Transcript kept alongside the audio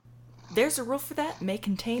There's a Rule for That may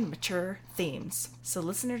contain mature themes, so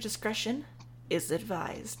listener discretion is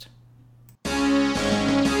advised.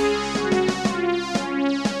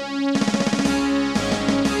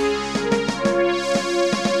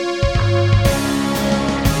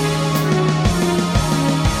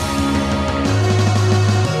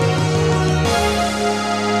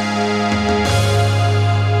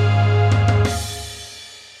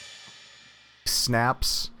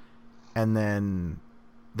 Snaps, and then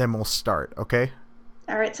we'll start, okay?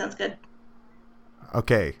 All right, sounds good.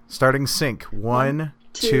 Okay, starting sync. One,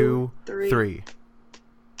 two, three.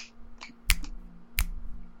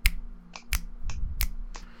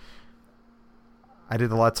 I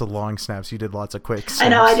did lots of long snaps. You did lots of quick snaps. I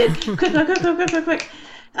know, I did. Quick.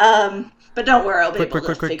 But don't worry, I'll be able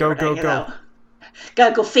to figure it out.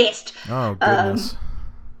 Gotta go fast. Oh, goodness.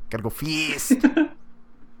 Gotta go fast.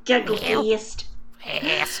 Gotta go fast.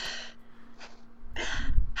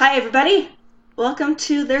 Hi, everybody. Welcome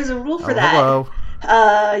to There's a Rule for That. Hello.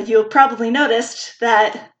 You'll probably noticed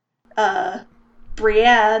that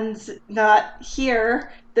Brienne's not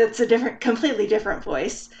here. That's a completely different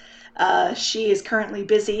voice. She is currently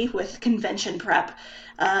busy with convention prep.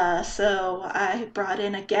 So I brought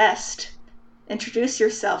in a guest. Introduce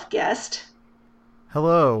yourself, guest.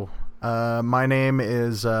 Hello. My name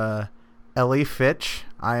is Ellie Fitch.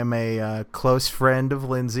 I am a close friend of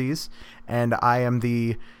Lindsay's, and I am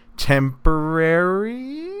the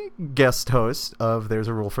temporary guest host of There's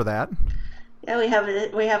a Rule for That. Yeah, we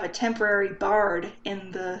have a temporary bard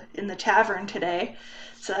in the tavern today,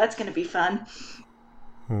 so that's going to be fun.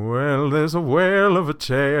 Well, there's a whale of a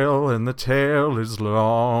tale, and the tale is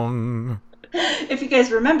long. If you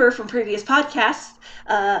guys remember from previous podcasts,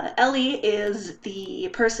 Ellie is the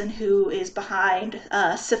person who is behind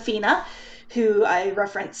Safina, who I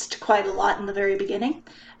referenced quite a lot in the very beginning.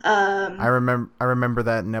 I remember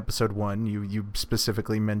that in episode 1. You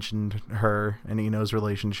specifically mentioned her and Eno's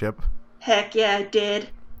relationship. Heck yeah, I did.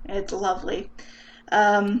 It's lovely.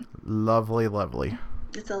 Lovely.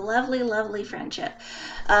 It's a lovely, lovely friendship.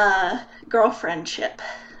 Girlfriendship.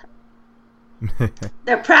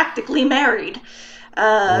 They're practically married.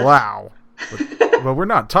 Wow. Well, we're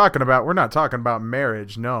not talking about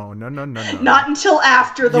marriage. No. Not until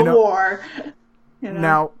after the war. You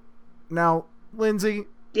know? Now, Lindsay.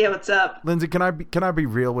 Yeah, what's up? Lindsay, can I be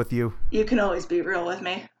real with you? You can always be real with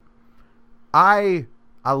me. I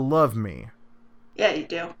love me. Yeah, you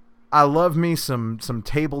do. I love me some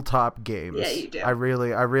tabletop games. Yeah, you do. I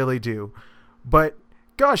really do. But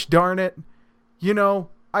gosh darn it,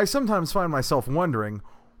 I sometimes find myself wondering,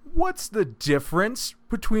 what's the difference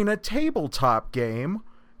between a tabletop game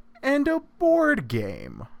and a board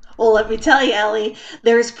game? Well, let me tell you, Ellie,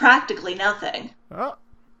 there's practically nothing.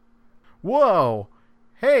 Whoa.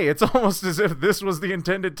 Hey, it's almost as if this was the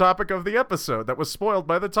intended topic of the episode that was spoiled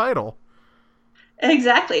by the title.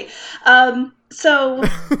 Exactly. So,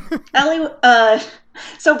 Ellie,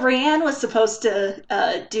 so Brienne was supposed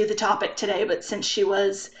to do the topic today, but since she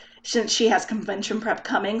has convention prep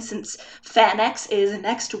coming, since FanX is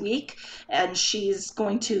next week, and she's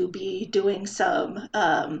going to be doing some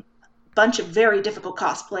bunch of very difficult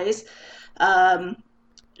cosplays,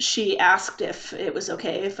 she asked if it was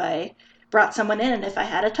okay if I brought someone in and if I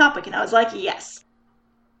had a topic, and I was like, yes.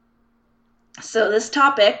 So this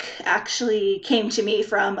topic actually came to me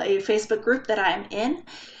from a Facebook group that I'm in,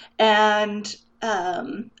 and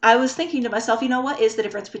I was thinking to myself, what is the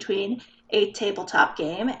difference between a tabletop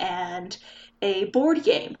game and a board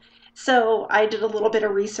game? So I did a little bit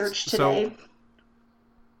of research today.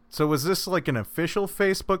 So was this like an official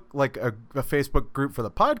Facebook, like a Facebook group for the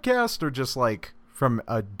podcast, or just like from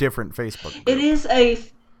a different Facebook group?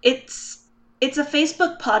 It's a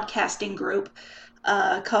Facebook podcasting group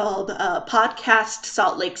called Podcast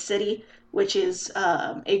Salt Lake City, which is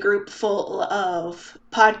a group full of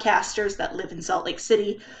podcasters that live in Salt Lake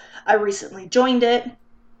City. I recently joined it,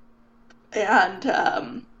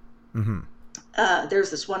 and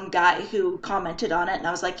there's this one guy who commented on it, and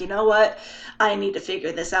I was like, you know what? I need to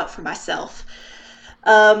figure this out for myself.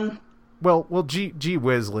 Well, gee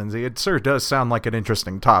whiz, Lindsay, it sure does sound like an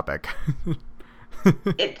interesting topic.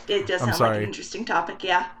 It does sound like an interesting topic,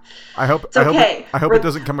 yeah. I hope it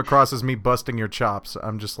doesn't come across as me busting your chops.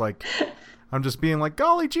 I'm just being like,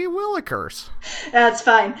 golly gee willikers. That's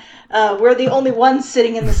fine. We're the only ones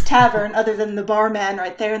sitting in this tavern other than the barman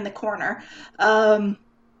right there in the corner.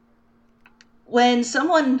 When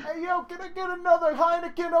someone... Hey, yo, can I get another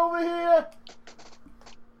Heineken over here?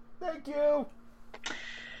 Thank you.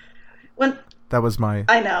 That was my...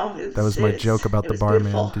 I know. That was my joke about the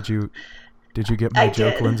barman. Beautiful. Did you get my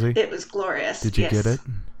joke, Lindsay? It was glorious. Did you get it?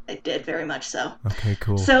 I did, very much so. Okay,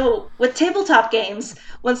 cool. So with tabletop games,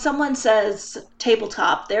 when someone says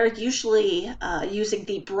tabletop, they're usually using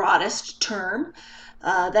the broadest term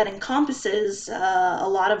that encompasses a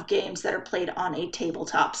lot of games that are played on a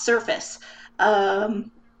tabletop surface,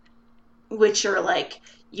 um, which are like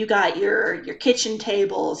you got your kitchen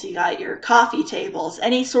tables, you got your coffee tables,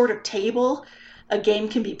 any sort of table a game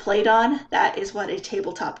can be played on. That is what a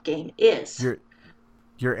tabletop game is.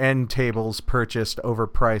 Your end tables purchased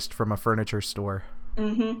overpriced from a furniture store.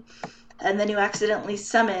 Mm-hmm. And then you accidentally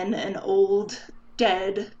summon an old,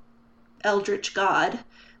 dead, eldritch god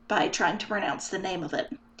by trying to pronounce the name of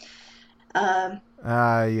it.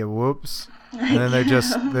 Yeah, whoops. And then they're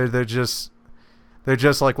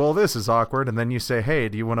just like, well, this is awkward. And then you say, hey,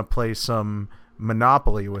 do you want to play some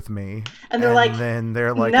Monopoly with me? And they're like, then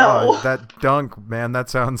they're like, no. Oh, that dunk, man,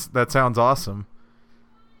 that sounds awesome.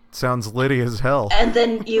 Sounds litty as hell. And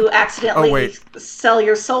then you accidentally sell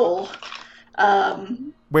your soul. Wait a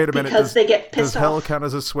minute. Because they get pissed off. Does hell count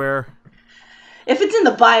as a swear? If it's in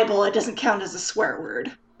the Bible, it doesn't count as a swear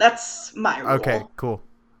word. That's my rule. Okay, cool.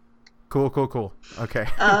 Okay.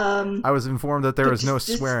 I was informed that there was no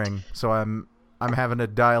swearing, so I'm having to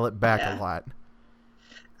dial it back a lot.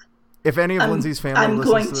 If any of Lindsay's family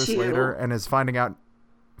listens to this later and is finding out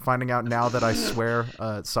now that I swear,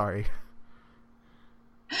 sorry.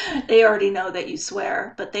 They already know that you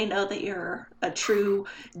swear, but they know that you're a true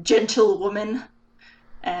gentle woman,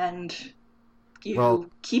 and you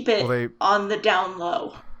keep it on the down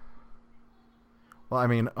low. Well, I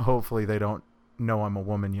mean, hopefully they don't know I'm a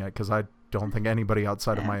woman yet, because I don't think anybody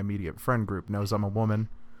outside of my immediate friend group knows I'm a woman.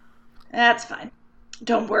 That's fine.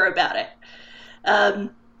 Don't worry about it.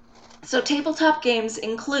 So tabletop games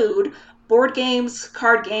include board games,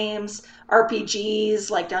 card games, RPGs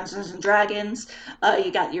like Dungeons and Dragons.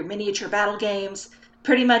 You got your miniature battle games.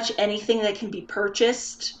 Pretty much anything that can be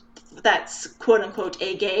purchased that's quote-unquote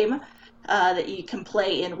a game that you can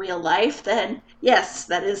play in real life, then yes,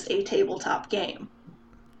 that is a tabletop game.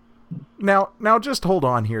 Now, just hold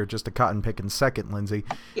on here just a cotton picking second, Lindsay.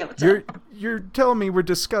 Yeah, what's up? You're telling me we're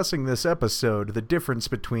discussing this episode, the difference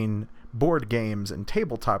between board games and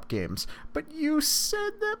tabletop games, but you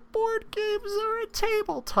said that board games are a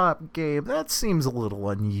tabletop game. That seems a little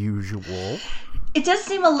unusual. It does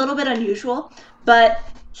seem a little bit unusual, but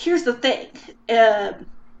here's the thing.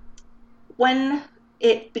 When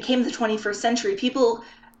it became the 21st century, people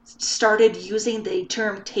started using the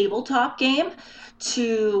term tabletop game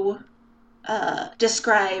to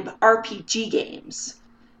describe RPG games,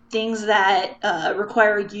 things that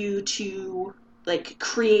require you to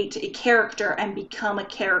create a character and become a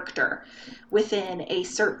character within a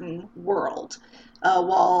certain world,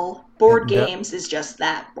 while board games is just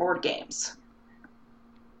that, board games.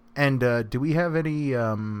 And do we have any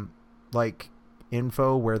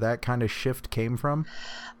info where that kind of shift came from?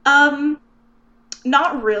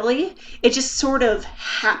 Not really. It just sort of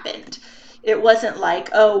happened. It wasn't like,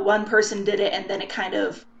 oh, one person did it and then it kind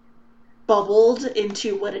of bubbled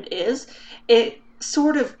into what it is. It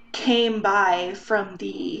sort of came by from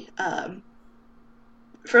the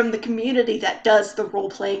community that does the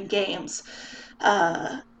role-playing games.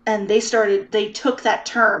 And they took that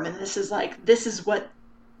term, and this is what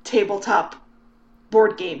tabletop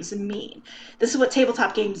board games mean. This is what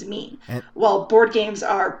tabletop games mean. While board games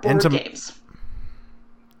are board games.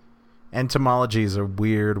 Entomology is a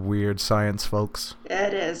weird science, folks.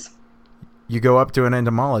 It is. You go up to an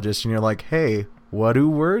entomologist and you're like, hey, what do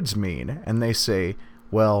words mean? And they say,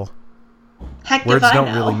 well, words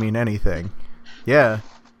don't really mean anything. Yeah.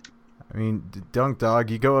 I mean, dunk dog,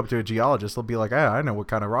 you go up to a geologist, they'll be like, I know what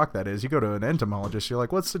kind of rock that is. You go to an entomologist, you're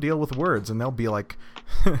like, what's the deal with words? And they'll be like,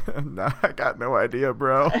 nah, I got no idea,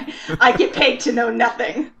 bro. I get paid to know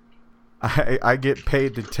nothing. I get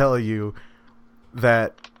paid to tell you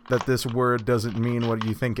that this word doesn't mean what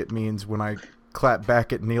you think it means when I clap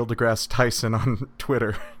back at Neil deGrasse Tyson on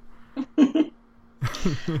Twitter.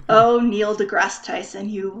 Oh, Neil deGrasse Tyson,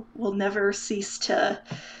 you will never cease to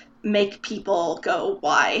make people go,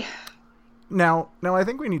 why? Now, I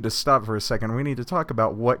think we need to stop for a second. We need to talk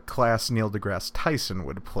about what class Neil deGrasse Tyson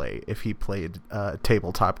would play if he played a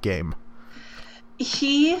tabletop game.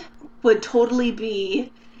 He would totally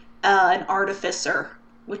be an artificer,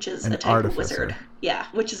 which is a type of wizard. Yeah,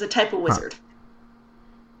 which is a type of wizard.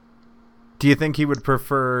 Do you think he would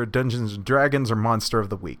prefer Dungeons and Dragons or Monster of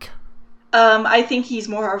the Week? I think he's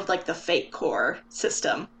more of like the Fate Core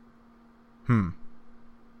system.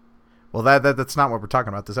 Well, that's not what we're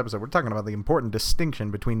talking about this episode. We're talking about the important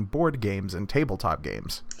distinction between board games and tabletop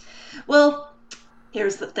games. Well,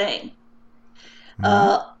 here's the thing.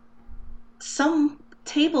 Some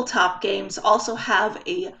tabletop games also have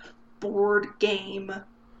a board game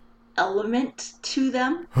element to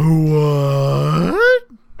them. What?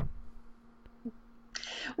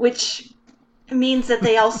 Which means that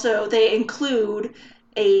they include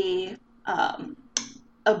a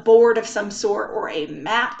board of some sort or a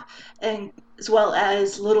map, and as well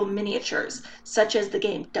as little miniatures, such as the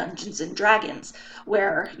game Dungeons and Dragons,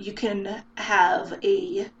 where you can have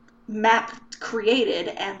a map created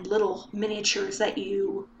and little miniatures that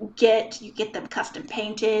you get them custom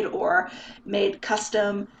painted or made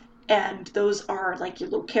custom, and those are like your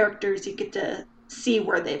little characters. You get to see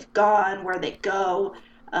where they've gone, where they go,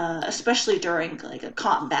 especially during like a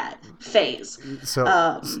combat phase.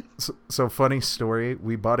 So funny story.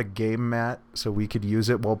 We bought a game mat so we could use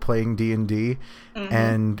it while playing D&D,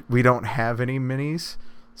 and we don't have any minis,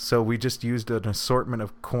 so we just used an assortment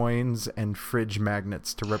of coins and fridge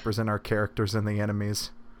magnets to represent our characters and the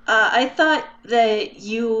enemies. I thought that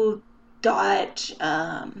you got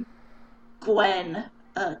Gwen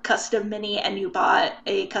a custom mini, and you bought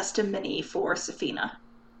a custom mini for Safina.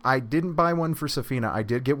 I didn't buy one for Safina. I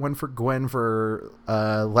did get one for Gwen for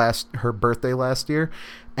her birthday last year,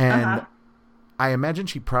 and I imagine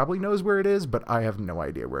she probably knows where it is, but I have no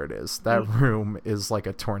idea where it is. That room is like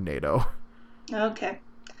a tornado. Okay.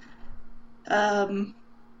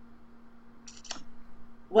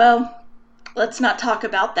 Well, let's not talk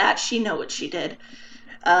about that. She know what she did.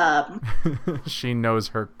 She knows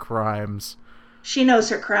her crimes. She knows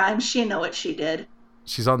her crimes. She know what she did.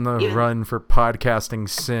 She's on the run for podcasting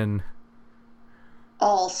sin.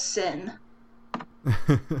 All sin.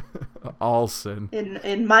 All sin.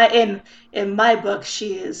 In my book,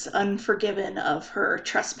 she is unforgiven of her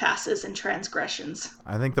trespasses and transgressions.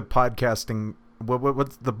 I think the podcasting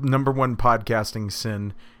what's the number one podcasting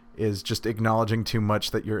sin is just acknowledging too much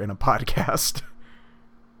that you're in a podcast.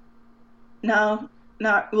 No,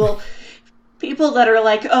 not well. People that are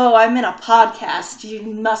like, "Oh, I'm in a podcast. You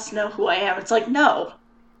must know who I am." It's like, no.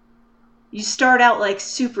 You start out like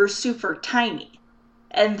super, super tiny.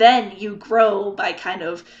 And then you grow by kind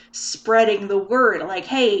of spreading the word. Like,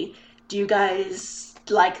 hey, do you guys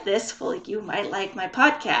like this? Well, you might like my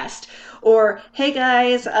podcast. Or, hey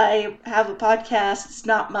guys, I have a podcast. It's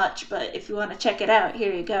not much, but if you want to check it out,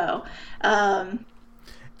 here you go.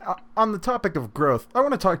 On the topic of growth, I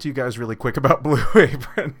want to talk to you guys really quick about Blue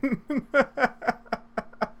Apron.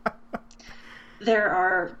 There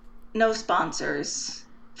are no sponsors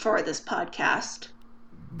for this podcast.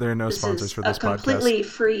 There are no sponsors for this podcast. This is a completely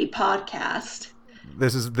free podcast.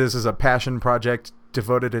 This is a passion project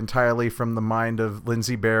devoted entirely from the mind of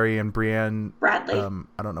Lindsay Berry and Brienne Bradley.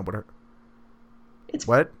 I don't know what her...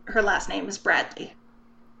 What? Her last name is Bradley.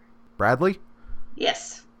 Bradley?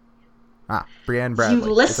 Yes. Brienne Bradley.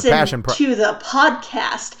 You listen to the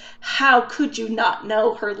podcast. How could you not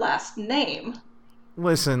know her last name?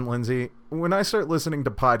 Listen, Lindsay, when I start listening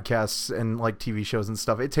to podcasts and like TV shows and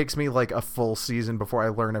stuff, it takes me like a full season before I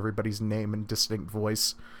learn everybody's name and distinct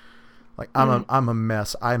voice. Like I'm a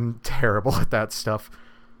mess. I'm terrible at that stuff.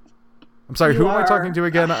 I'm sorry. Who am I talking to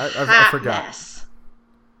again? I forgot. Mess.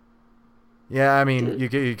 Yeah, I mean, you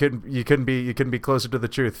couldn't be closer to the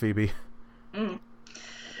truth, Phoebe.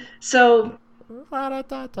 So,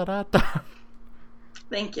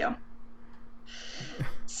 thank you.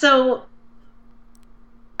 So,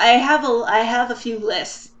 I have a few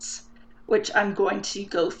lists, which I'm going to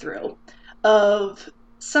go through, of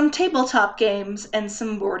some tabletop games and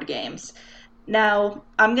some board games. Now,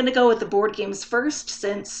 I'm going to go with the board games first,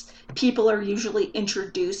 since people are usually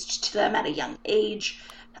introduced to them at a young age.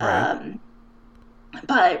 Right.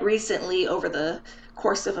 But recently, over the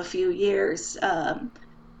course of a few years,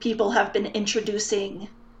 people have been introducing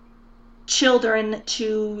children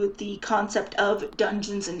to the concept of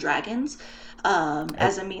Dungeons and Dragons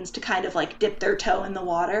as a means to kind of like dip their toe in the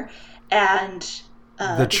water. And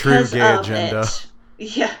the true gay agenda.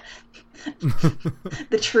 Yeah.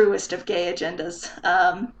 The truest of gay agendas.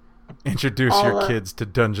 Introduce your kids to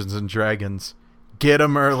Dungeons and Dragons. Get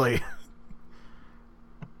them early.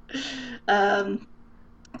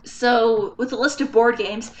 So, with a list of board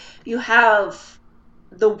games, you have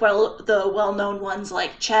the well-known ones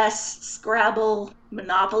like chess, Scrabble,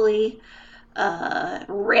 Monopoly,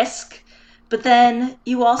 Risk. But then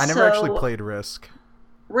you also... I never actually played Risk.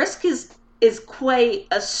 Risk is quite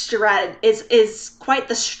is quite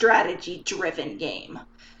the strategy-driven game,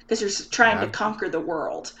 because you're trying to conquer the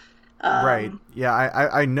world. Right. Yeah,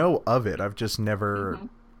 I know of it. I've just never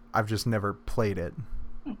played it.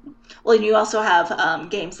 Well, and you also have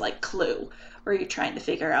games like Clue, where you're trying to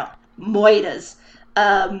figure out moitas.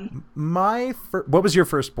 What was your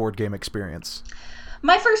first board game experience?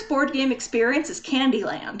 My first board game experience is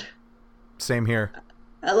Candyland. Same here.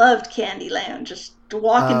 I loved Candyland. Just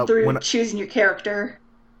walking through, When choosing your character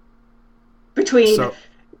between so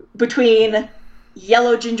between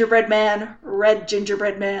yellow gingerbread man, red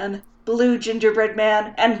gingerbread man, blue gingerbread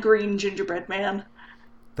man, and green gingerbread man.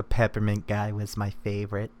 The peppermint guy was my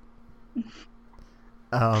favorite.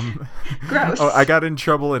 Gross. Oh, I got in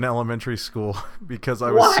trouble in elementary school because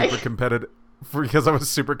I was Why? super competitive. Because I was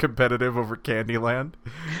super competitive over Candyland,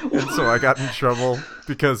 and so I got in trouble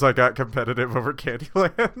because I got competitive over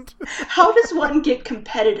Candyland. How does one get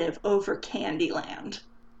competitive over Candyland?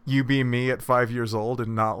 You be me at 5 years old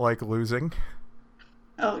and not like losing.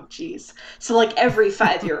 Oh, jeez. So, like, every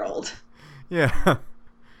 5-year-old. Yeah,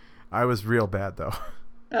 I was real bad though.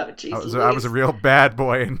 Oh, jeez. I was a real bad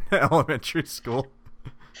boy in elementary school.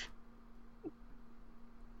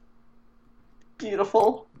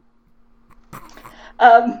 Beautiful.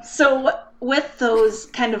 So with those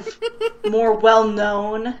kind of more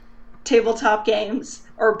well-known tabletop games,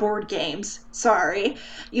 or board games, sorry,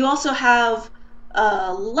 you also have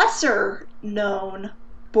lesser-known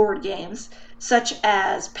board games, such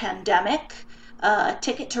as Pandemic,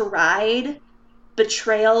 Ticket to Ride,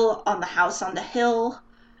 Betrayal on the House on the Hill,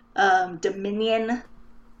 Dominion,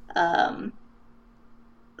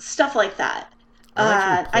 stuff like that.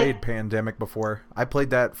 I've actually played Pandemic before. I played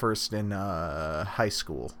that first in high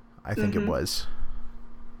school, I think it was.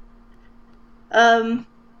 I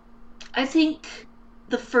think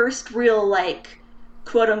the first real, like,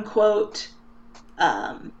 quote-unquote,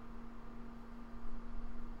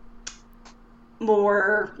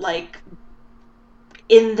 more, like,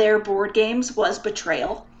 in their board games was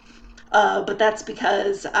Betrayal. But that's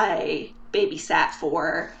because I babysat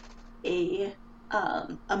for a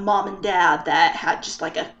mom and dad that had just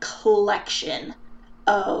like a collection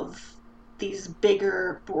of these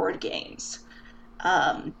bigger board games,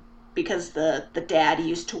 because the dad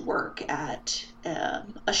used to work at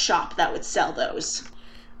a shop that would sell those.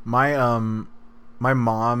 My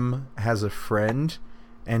mom has a friend,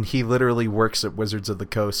 and he literally works at Wizards of the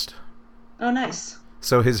Coast. Oh, nice.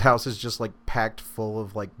 So his house is just like packed full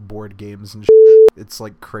of like board games and it's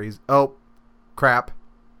like crazy. Oh, crap.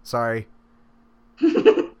 Sorry.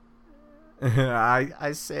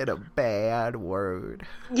 I said a bad word.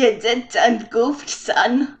 You done goofed,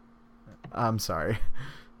 son. I'm sorry.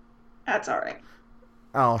 That's alright.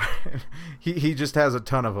 Oh, he just has a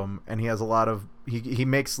ton of them, and he has a lot of he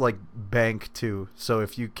makes like bank too. So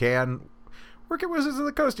if you can work at Wizards of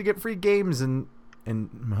the Coast, you get free games and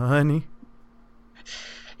money.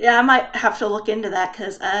 Yeah, I might have to look into that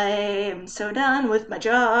because I am so done with my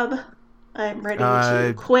job. I'm ready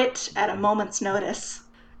to quit at a moment's notice.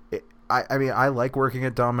 I mean, I like working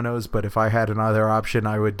at Domino's, but if I had another option,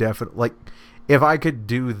 I would definitely, like, if I could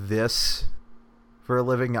do this for a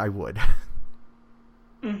living, I would.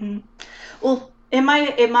 Mm-hmm. Well, in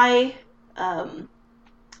my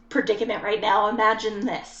predicament right now, imagine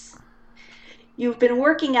this. You've been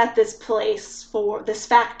working at this place, for this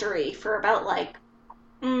factory, for about like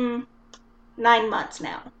 9 months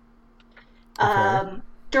now. Okay.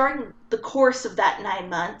 During the course of that 9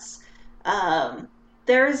 months,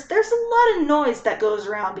 there's a lot of noise that goes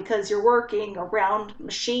around because you're working around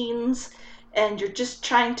machines and you're just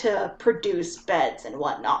trying to produce beds and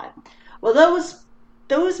whatnot. Well,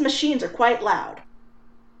 those machines are quite loud.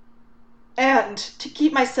 And to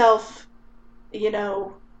keep myself,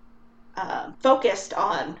 focused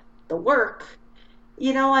on the work,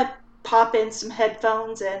 I pop in some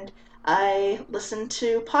headphones and I listen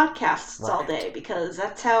to podcasts all day because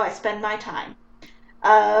that's how I spend my time.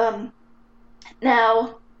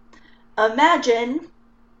 Now, imagine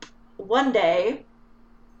one day,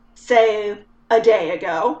 say a day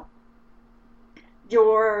ago,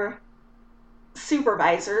 your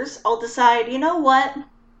supervisors all decide, you know what?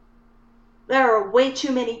 There are way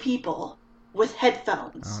too many people with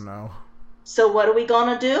headphones. Oh no. So what are we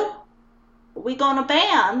gonna do? We're gonna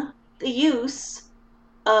ban the use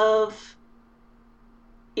of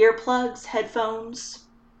earplugs, headphones,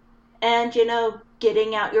 and,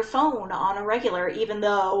 getting out your phone on a regular, even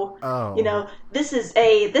though, this is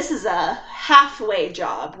a halfway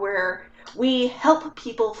job where we help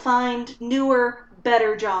people find newer,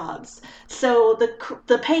 better jobs. So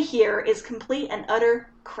the pay here is complete and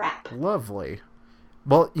utter crap. Lovely.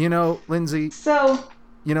 Well, Lindsay. So,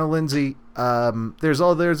 Lindsay, there's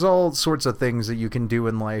all sorts of things that you can do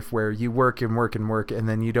in life where you work and work and work and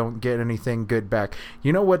then you don't get anything good back.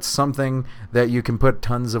 You know what's something that you can put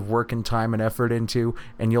tons of work and time and effort into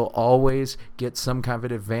and you'll always get some kind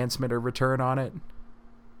of advancement or return on it?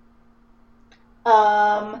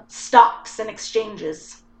 Stocks and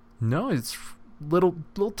exchanges. No, it's little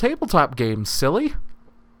tabletop games, silly.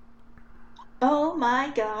 Oh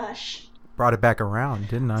my gosh. Brought it back around,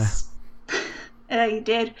 didn't I? Yeah, you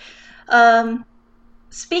did.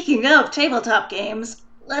 Speaking of tabletop games,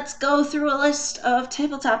 let's go through a list of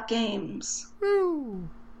tabletop games. Woo.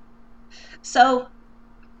 So,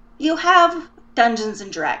 you have Dungeons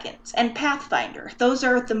and Dragons and Pathfinder. Those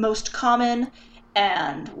are the most common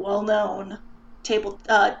and well-known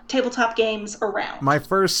tabletop games around. My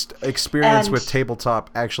first experience And- with tabletop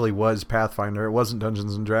actually was Pathfinder. It wasn't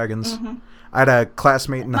Dungeons and Dragons. I had a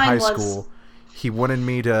classmate in Mine high was. school. He wanted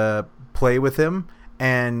me to play with him,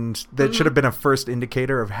 and that should have been a first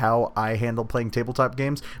indicator of how I handle playing tabletop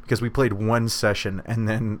games, because we played one session and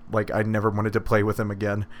then I never wanted to play with him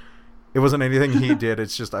again. It wasn't anything he did,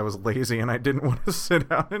 it's just I was lazy and I didn't want to sit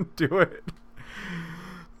down and do it.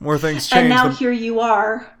 More things changed. And now here you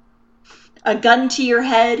are, a gun to your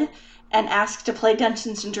head, and asked to play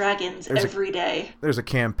Dungeons and Dragons every day. There's a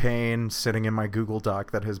campaign sitting in my Google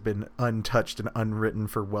Doc that has been untouched and unwritten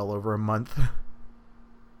for well over a month.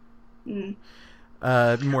 Mm.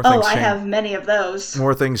 More things Oh, I change. have many of those.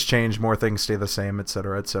 More things change, more things stay the same,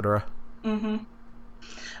 etc., etc.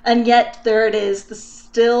 And yet, there it is,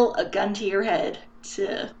 still a gun to your head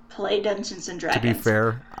to play Dungeons and To Dragons. be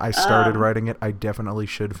fair, I started writing it. I definitely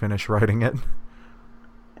should finish writing it.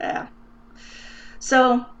 Yeah.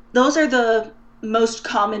 So, those are the most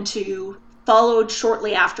common two, followed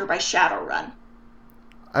shortly after by Shadowrun.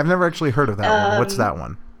 I've never actually heard of that one. What's that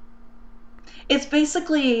one? It's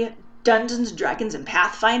basically Dungeons and Dragons and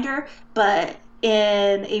Pathfinder, but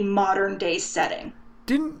in a modern day setting.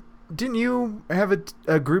 Didn't you have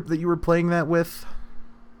a group that you were playing that with?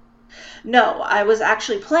 No, I was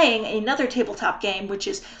actually playing another tabletop game, which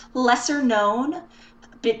is lesser known,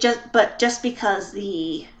 but just because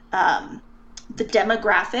the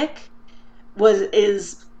demographic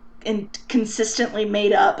is consistently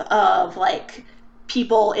made up of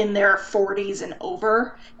people in their 40s and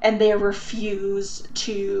over, and they refuse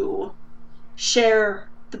to share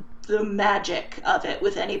the magic of it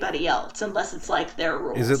with anybody else unless it's their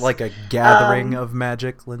rules. Is it like a gathering of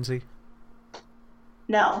magic, Lindsay?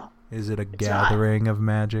 No. Is it a not. gathering of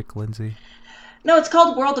magic, Lindsay? No, it's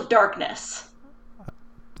called World of Darkness.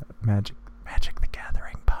 Magic the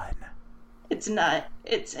Gathering pun. It's not.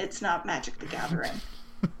 It's not Magic the Gathering.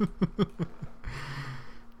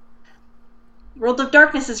 World of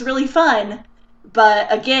Darkness is really fun, but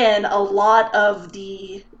again, a lot of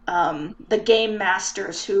the game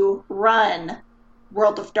masters who run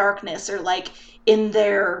World of Darkness are in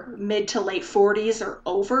their mid to late 40s or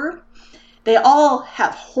over. They all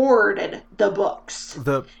have hoarded the books.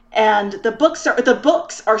 And the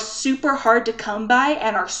books are super hard to come by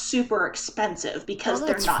and are super expensive because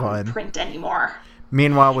they're not fun. in print anymore.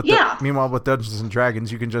 Meanwhile, with Dungeons and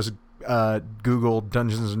Dragons, you can just Google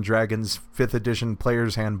Dungeons and Dragons 5th edition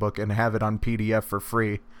player's handbook and have it on PDF for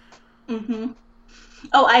free. Mm-hmm.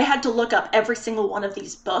 Oh, I had to look up every single one of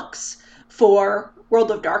these books for World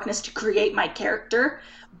of Darkness to create my character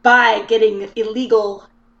by getting illegal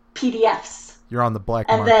PDFs. You're on the black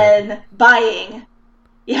and market. then buying.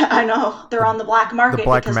 Yeah, I know. They're on the black market The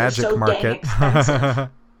black because magic they're so market. dang expensive.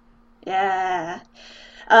 Yeah.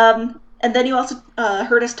 And then you also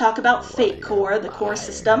heard us talk about Fate Core, the core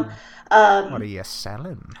system. What are you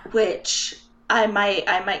selling? Which I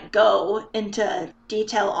might go into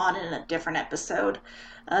detail on in a different episode,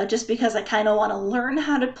 just because I kind of want to learn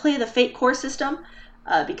how to play the Fate Core system,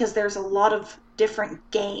 because there's a lot of different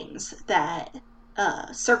games that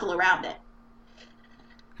circle around it.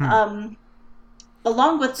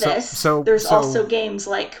 Along with this, there's also games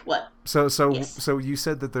like what? So you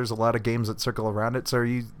said that there's a lot of games that circle around it. So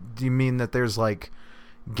do you mean that there's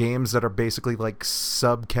games that are basically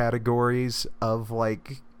subcategories of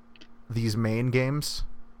these main games?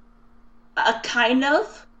 Kind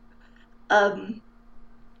of.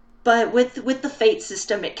 But with the Fate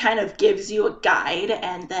system, it kind of gives you a guide,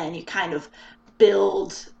 and then you kind of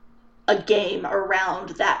build a game around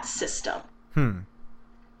that system.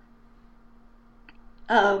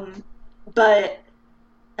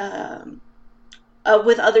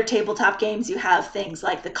 With other tabletop games, you have things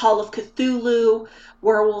like the Call of Cthulhu,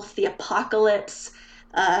 Werewolf the Apocalypse.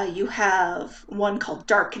 You have one called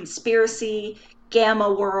Dark Conspiracy,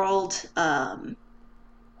 Gamma World, a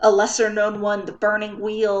lesser-known one, The Burning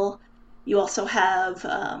Wheel. You also have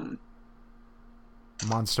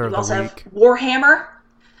Monster of the Week. Warhammer,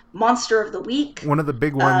 Monster of the Week. One of the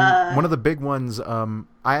big ones.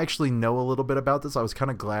 I actually know a little bit about this. I was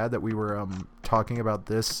kind of glad that we were talking about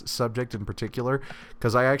this subject in particular,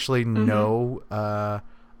 because I actually know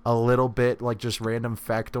a little bit, just random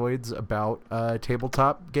factoids about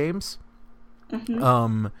tabletop games.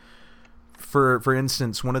 For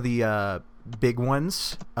instance, one of the big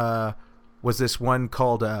ones was this one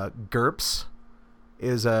called GURPS.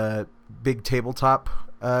 Is a big tabletop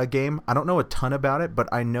game. I don't know a ton about it, but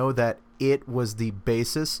I know that it was the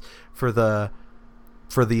basis for the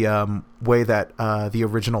way that the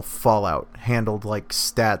original Fallout handled like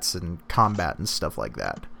stats and combat and stuff like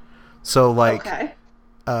that. So like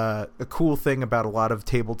a cool thing about a lot of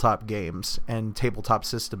tabletop games and tabletop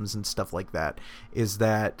systems and stuff like that is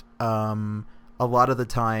that a lot of the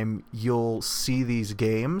time you'll see these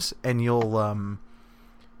games and you'll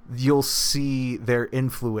see their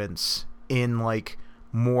influence in like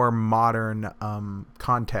more modern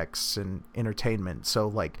contexts and entertainment. So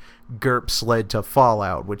like GURPS led to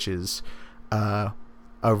Fallout, which is a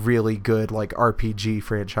really good like RPG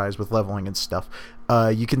franchise with leveling and stuff.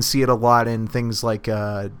 You can see it a lot in things like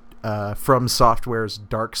From Software's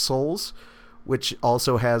Dark Souls, which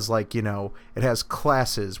also has like, you know, it has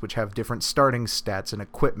classes which have different starting stats and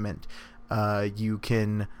equipment. You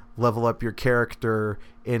can level up your character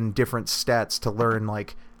in different stats to learn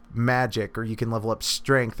like magic, or you can level up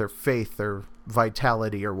strength or faith or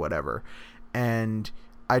vitality or whatever. And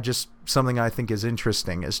something I think is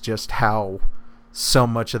interesting is just how so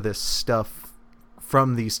much of this stuff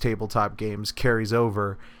from these tabletop games carries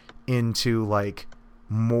over into like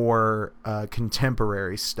more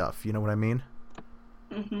contemporary stuff. You know what I mean?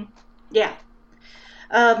 Mm-hmm. Yeah.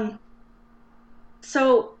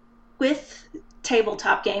 So with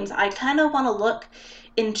tabletop games, I kind of want to look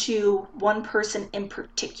into one person in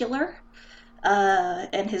particular,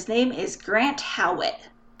 and his name is Grant Howitt.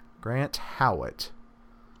 Grant Howitt.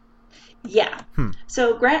 Yeah.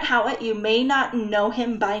 So Grant Howitt, you may not know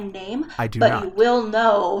him by name, but you will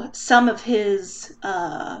know some of his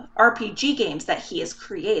RPG games that he has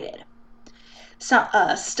created. Some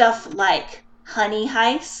stuff like Honey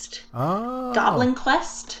Heist, Goblin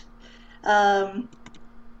Quest, and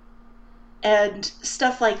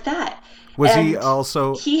stuff like that. Was he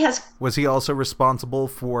also responsible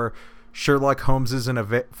for Sherlock Holmes's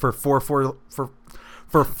for four Sherlock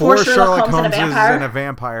Holmeses and a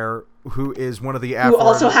vampire, who is one of the who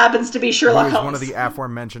also happens to be Sherlock Holmes. One of the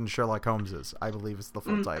aforementioned Sherlock Holmeses, I believe is the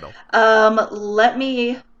full title. Let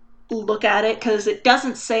me look at it because it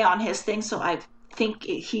doesn't say on his thing, so I think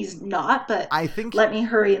he's not. But let me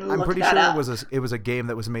hurry and look that up. I'm pretty sure it was a game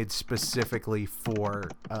that was made specifically for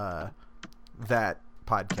that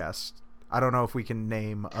podcast. I don't know if we can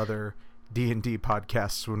name other D&D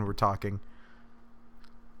podcasts when we're talking.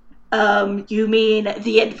 You mean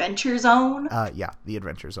The Adventure Zone? Yeah, The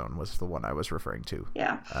Adventure Zone was the one I was referring to.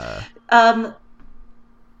 Yeah.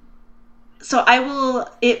 So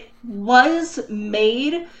it was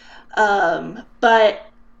made, but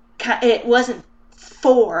it wasn't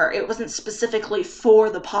specifically for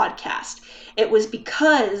the podcast. It was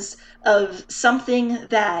because of something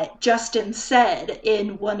that Justin said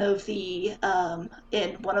in one of the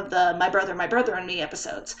My Brother and Me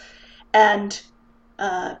episodes. And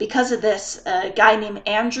because of this, a guy named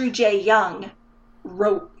Andrew J. Young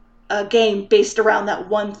wrote a game based around that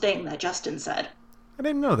one thing that Justin said. I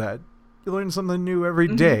didn't know that. You learn something new every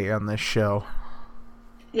day on this show.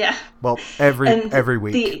 Yeah. Well, every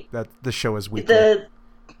week. The show is weekly.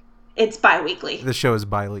 It's bi-weekly. The show is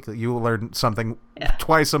bi-weekly. You will learn something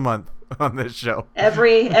twice a month on this show.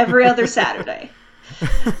 Every other Saturday.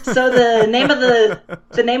 So the name of the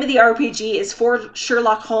RPG is For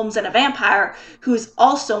Sherlock Holmes and a Vampire, who's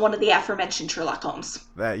also one of the aforementioned Sherlock Holmes.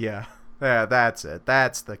 That's it.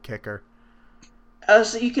 That's the kicker.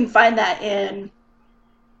 So you can find that in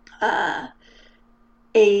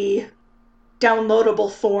a downloadable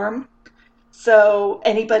form. So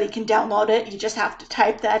anybody can download it. You just have to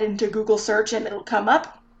type that into Google search and it'll come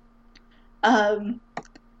up. But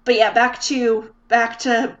yeah, back to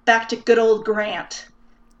good old Grant.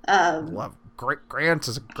 Love Grant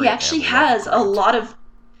is a great. He actually has a lot of.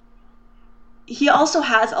 He also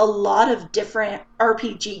has a lot of different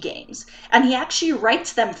RPG games, and he actually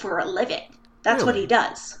writes them for a living. That's what he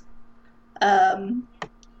does.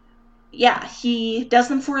 Yeah, he does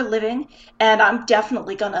them for a living, and I'm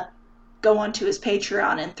definitely gonna go onto his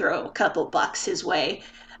Patreon and throw a couple bucks his way,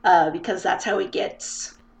 because that's how he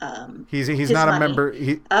gets. He's money. not a member.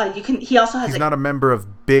 He also has. He's not a member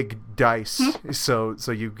of Big Dice, so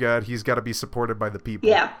he's got to be supported by the people.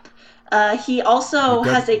 Yeah. He also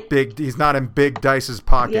has a big. He's not in Big Dice's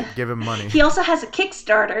pocket. Yeah. Give him money. He also has a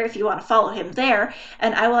Kickstarter if you want to follow him there,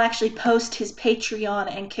 and I will actually post his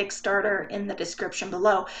Patreon and Kickstarter in the description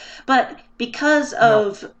below. But because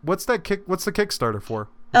of what's the Kickstarter for?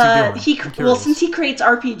 What's he doing? I'm Well, curious. since he creates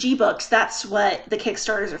RPG books, that's what the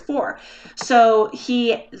Kickstarters are for. So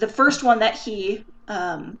the first one that he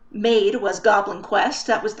made was Goblin Quest.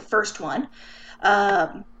 That was the first one.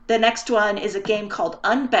 The next one is a game called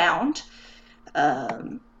Unbound.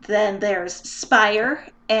 Then there's Spire,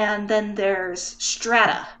 and then there's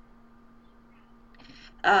Strata.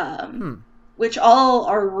 Which all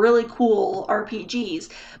are really cool RPGs.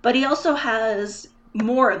 But he also has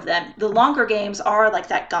more of them. The longer games are like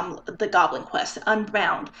that the Goblin Quest,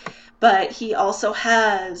 Unbound. But he also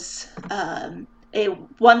has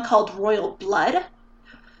one called Royal Blood,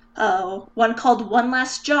 one called One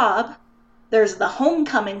Last Job. There's the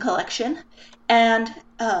Homecoming Collection, and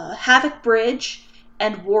Havoc Bridge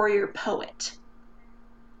and Warrior Poet.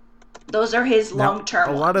 Those are his long-term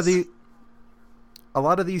ones. A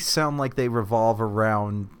lot of these sound like they revolve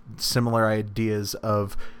around similar ideas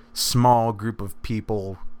of small group of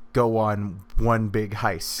people go on one big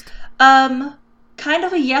heist. Kind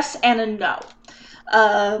of a yes and a no.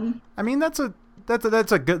 I mean, that's a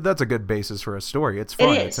good basis for a story. It's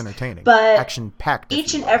fun. It's entertaining. But action packed.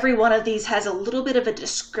 Each and every one of these has a little bit of a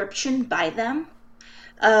description by them.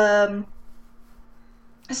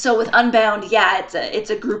 So with Unbound, yeah, it's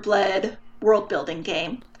a group led world building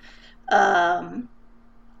game.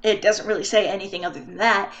 It doesn't really say anything other than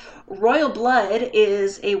that. Royal Blood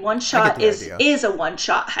is a one-shot is a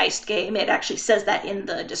one-shot heist game. It actually says that in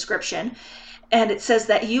the description. And it says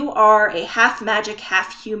that you are a half magic,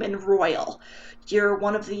 half human royal. You're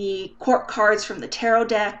one of the court cards from the tarot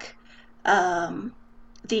deck,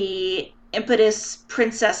 the Impetus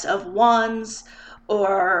Princess of Wands,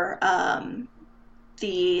 or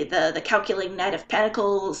the Calculating Knight of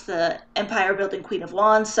Pentacles, the Empire Building Queen of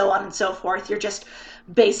Wands, so on and so forth. You're just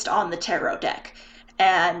based on the tarot deck.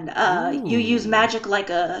 And you use magic like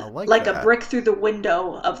a brick through the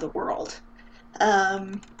window of the world.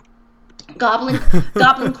 Goblin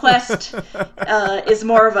Quest is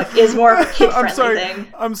more of a kid-friendly thing.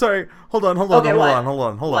 I'm sorry. Hold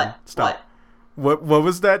on. Stop. What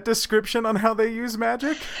was that description on how they use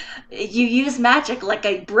magic? You use magic like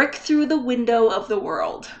a brick through the window of the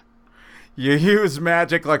world. You use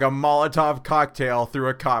magic like a Molotov cocktail through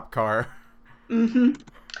a cop car. Mm-hmm.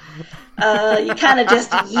 You kind of just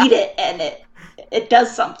yeet it, and it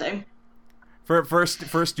does something.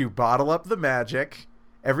 First you bottle up the magic.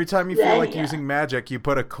 Every time you feel like using magic, you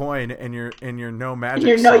put a coin in your no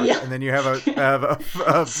magic slot, and then you have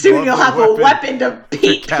a soon you'll have a weapon to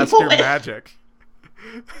beat cast people your with. magic.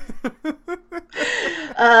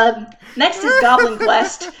 Next is Goblin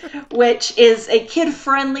Quest, which is a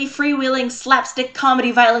kid-friendly, freewheeling, slapstick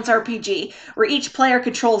comedy violence RPG where each player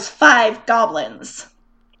controls 5 goblins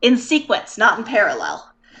in sequence, not in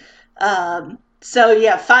parallel. So you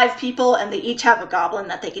have 5 people, and they each have a goblin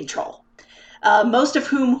that they control. Most of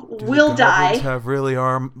whom will die. Goblins have really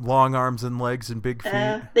long arms and legs and big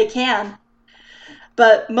feet. They can.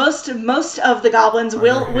 But most of the goblins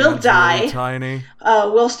will die, really tiny,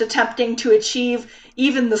 whilst attempting to achieve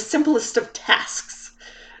even the simplest of tasks.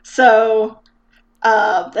 So,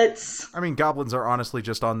 that's... I mean, goblins are honestly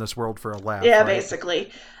just on this world for a laugh. Yeah, right?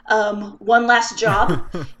 Basically. One last job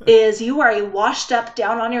is you are washed up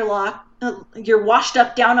down on your luck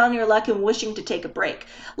and wishing to take a break.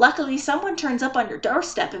 Luckily, someone turns up on your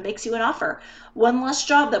doorstep and makes you an offer. One less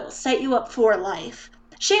job that will set you up for life.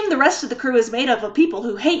 Shame the rest of the crew is made up of people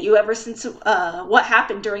who hate you ever since what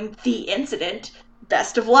happened during the incident.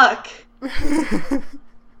 Best of luck. The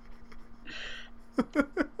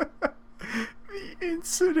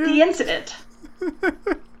incident.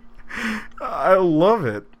 I love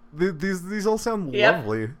it. These all sound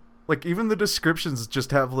lovely. Like, even the descriptions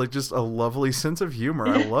just have like just a lovely sense of humor.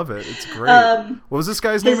 I love it. It's great. What was this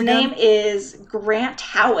guy's name again? His name is Grant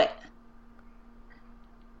Howitt.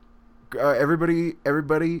 Everybody,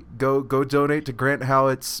 go donate to Grant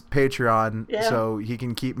Howitt's Patreon so he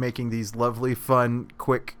can keep making these lovely, fun,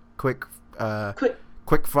 quick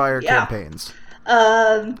fire campaigns.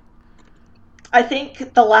 I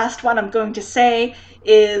think the last one I'm going to say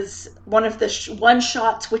is one of the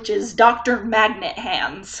one-shots, which is Dr. Magnet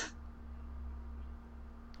Hands.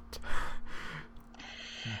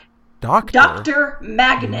 Dr.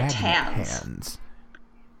 Magnet Hands.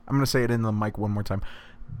 I'm going to say it in the mic one more time.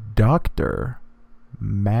 Dr.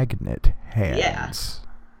 Magnet Hands. Yeah.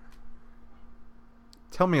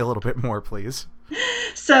 Tell me a little bit more, please.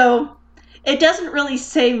 So, it doesn't really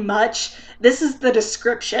say much. This is the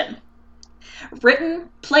description. Written,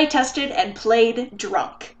 play-tested, and played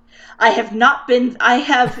drunk. I have not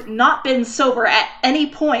been sober at any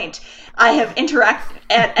point. At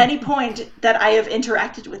any point that I have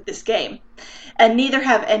interacted with this game, and neither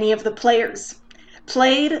have any of the players.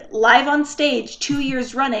 Played live on stage 2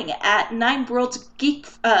 years running at Nine Worlds Geek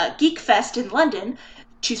Fest in London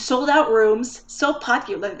to sold out rooms, so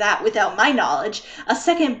popular that, without my knowledge, a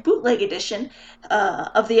second bootleg edition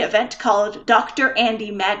of the event called Dr.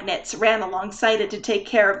 Andy Magnets ran alongside it to take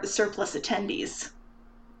care of the surplus attendees.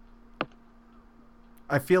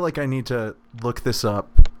 I feel like I need to look this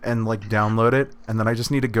up and like download it, and then I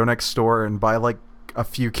just need to go next door and buy like a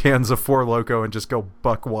few cans of Four Loko and just go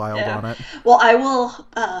buck wild on it. Well, I will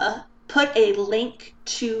put a link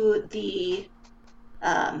to the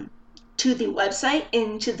website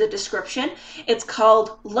into the description. It's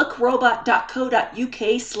called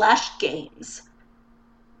lookrobot.co.uk/games.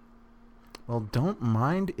 Well, don't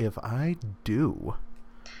mind if I do.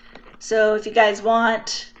 So if you guys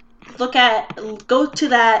want, go to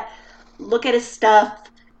that, look at his stuff,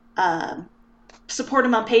 support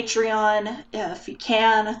him on Patreon. If you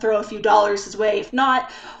can, throw a few dollars his way. If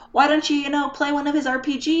not, why don't you, play one of his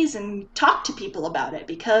RPGs and talk to people about it?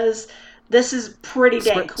 Because this is pretty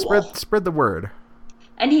dang cool. Spread the word.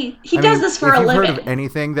 And he does this for a living.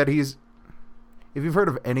 If you've heard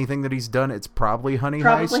of anything that he's done, it's probably Honey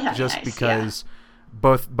Heist, just because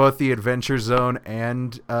both the Adventure Zone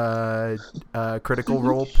and Critical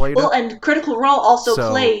Role played it. Well, and Critical Role also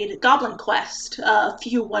played Goblin Quest a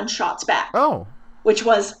few one-shots back. Oh. Which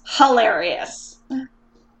was hilarious.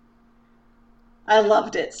 I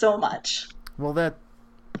loved it so much. Well,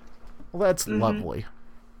 that's lovely.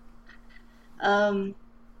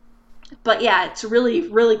 But yeah, it's really,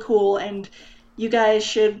 really cool, and you guys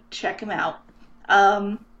should check him out.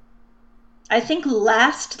 I think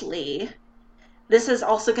lastly, this is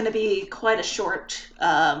also going to be quite a short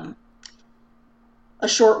one.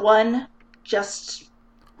 Just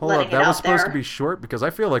hold letting up, it out there. that was supposed to be short because I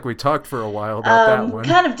feel like we talked for a while about that one.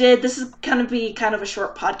 Kind of did. This is going to be kind of a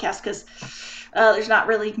short podcast because there's not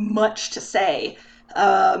really much to say.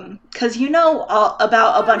 Because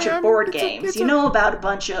about a bunch of board games. About a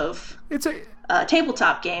bunch of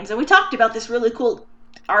tabletop games. And we talked about this really cool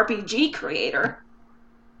RPG creator.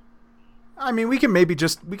 I mean, we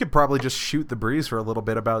could probably just shoot the breeze for a little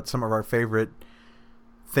bit about some of our favorite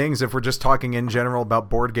things. If we're just talking in general about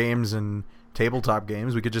board games and tabletop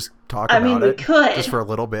games, we could just talk about it. We could. Just for a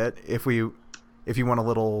little bit. If you want a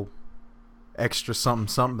little extra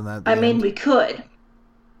something that. We could.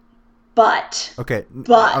 But. Okay.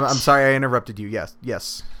 I'm sorry I interrupted you.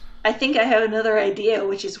 Yes. I think I have another idea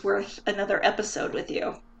which is worth another episode with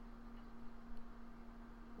you.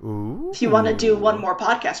 Ooh. If you want to do one more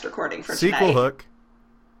podcast recording for tonight. Sequel hook.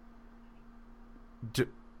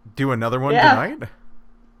 Do another one tonight?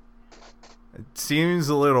 It seems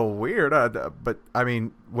a little weird, but I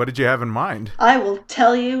mean, what did you have in mind? I will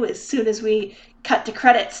tell you as soon as we cut to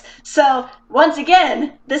credits. So, once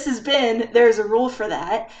again, this has been There's a Rule for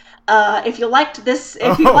That. If you liked this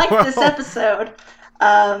episode,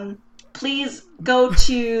 please go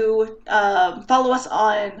to follow us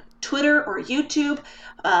on Twitter or YouTube.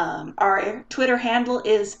 Our Twitter handle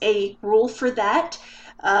is A Rule for That.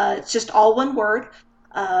 It's just all one word.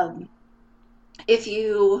 If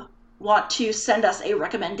you want to send us a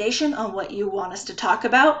recommendation on what you want us to talk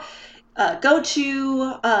about, go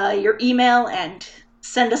to your email and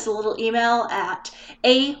send us a little email at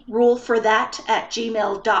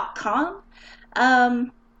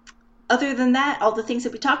aruleforthat@gmail.com. Other than that, all the things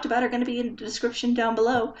that we talked about are going to be in the description down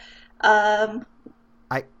below.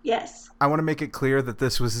 Yes. I want to make it clear that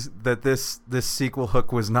this sequel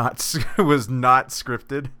hook was not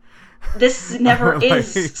scripted. This never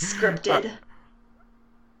is scripted.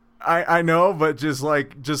 I know, but just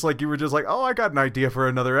like you were just like, oh, I got an idea for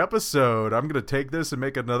another episode. I'm gonna take this and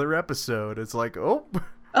make another episode. It's like, oh,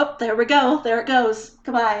 there we go. There it goes.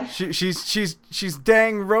 Goodbye. She's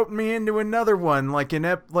dang roped me into another one, like in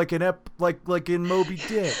Moby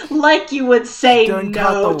Dick. Like you would say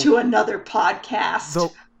no to another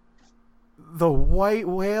podcast. The white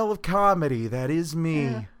whale of comedy. That is me.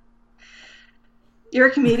 Yeah. You're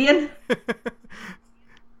a comedian?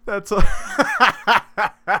 It's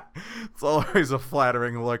always a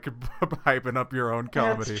flattering look, hyping up your own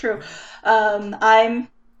comedy. That's true. I'm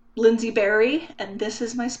Lindsay Berry, and this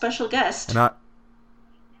is my special guest. And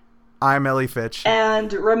I'm Ellie Fitch.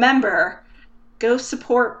 And remember, go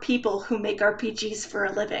support people who make RPGs for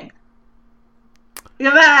a living.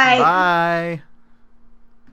 Goodbye! Bye!